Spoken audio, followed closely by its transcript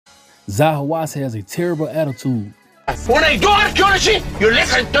ZAHI HAWASS has a terrible attitude. When I do archaeology, you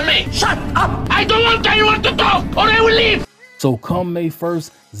listen to me. Shut up! I don't want anyone to talk, or I will leave. So come May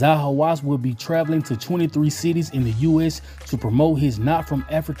 1st, ZAHI HAWASS will be traveling to 23 cities in the US to promote his Not From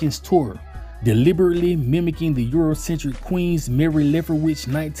Africans tour, deliberately mimicking the Eurocentric Queen's Mary Leferowitz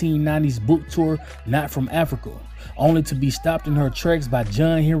 1990s book tour Not From Africa, only to be stopped in her tracks by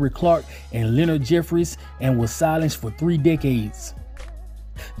John Henry Clark and Leonard Jeffries and was silenced for 3 decades.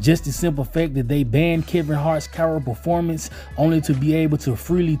 Just the simple fact that they banned Kevin Hart's Cairo performance only to be able to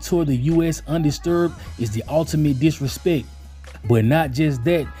freely tour the US undisturbed is the ultimate disrespect. But not just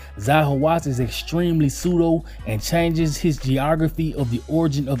that, ZAHI HAWASS is extremely pseudo and changes his geography of the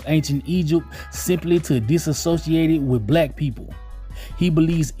origin of ancient Egypt simply to disassociate it with black people. He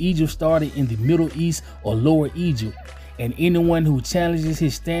believes Egypt started in the Middle East or Lower Egypt, and anyone who challenges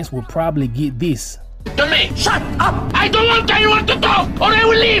his stance will probably get this. To me, shut up! I don't want anyone to talk, or I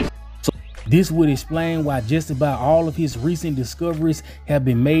will leave! So this would explain why just about all of his recent discoveries have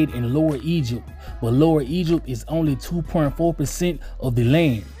been made in Lower Egypt, but Lower Egypt is only 2.4% of the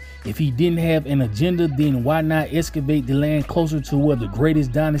land. If he didn't have an agenda, then why not excavate the land closer to where the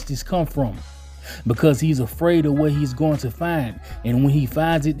greatest dynasties come from? Because he's afraid of what he's going to find, and when he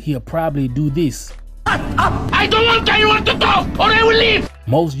finds it, he'll probably do this. Shut up! I don't want anyone to talk, or I will leave!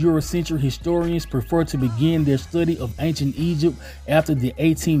 Most Eurocentric historians prefer to begin their study of ancient Egypt after the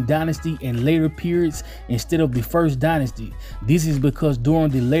 18th dynasty and later periods instead of the first dynasty. This is because during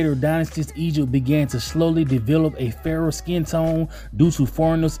the later dynasties, Egypt began to slowly develop a fairer skin tone due to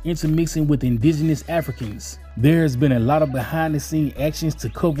foreigners intermixing with indigenous Africans. There has been a lot of behind-the-scenes actions to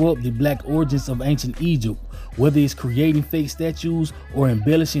cover up the black origins of ancient Egypt, whether it's creating fake statues or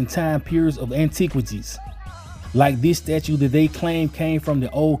embellishing time periods of antiquities. Like this statue that they claim came from the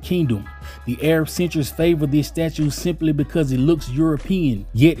Old Kingdom. The Arab centrists favor this statue simply because it looks European,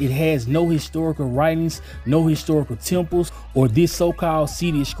 yet it has no historical writings, no historical temples, or this so-called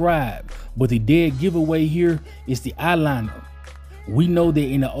seated scribe. But the dead giveaway here is the eyeliner. We know that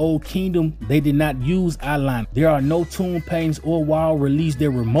in the Old Kingdom, they did not use eyeliner. There are no tomb paintings or wall reliefs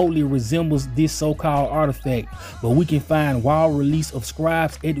that remotely resembles this so-called artifact, but we can find wall reliefs of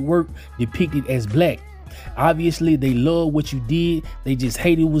scribes at work depicted as black. Obviously, they love what you did, they just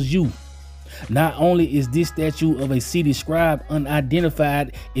hate it was you. Not only is this statue of a seated scribe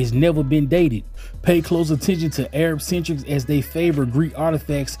unidentified, it's never been dated. Pay close attention to Arab centrics as they favor Greek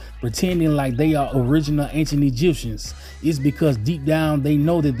artifacts, pretending like they are original ancient Egyptians. It's because deep down they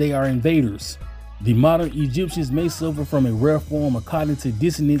know that they are invaders. The modern Egyptians may suffer from a rare form of cognitive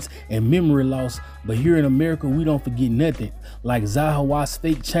dissonance and memory loss, but here in America we don't forget nothing, like ZAHI HAWASS'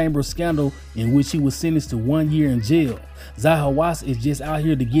 fake chamber scandal in which he was sentenced to 1 year in jail. ZAHI HAWASS is just out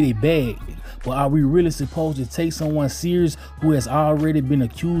here to get a bag, but are we really supposed to take someone serious who has already been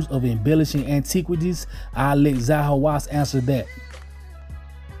accused of embellishing antiquities? I'll let ZAHI HAWASS answer that.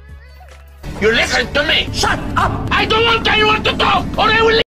 You listen to me! Shut up! I don't want anyone to talk, or I will leave!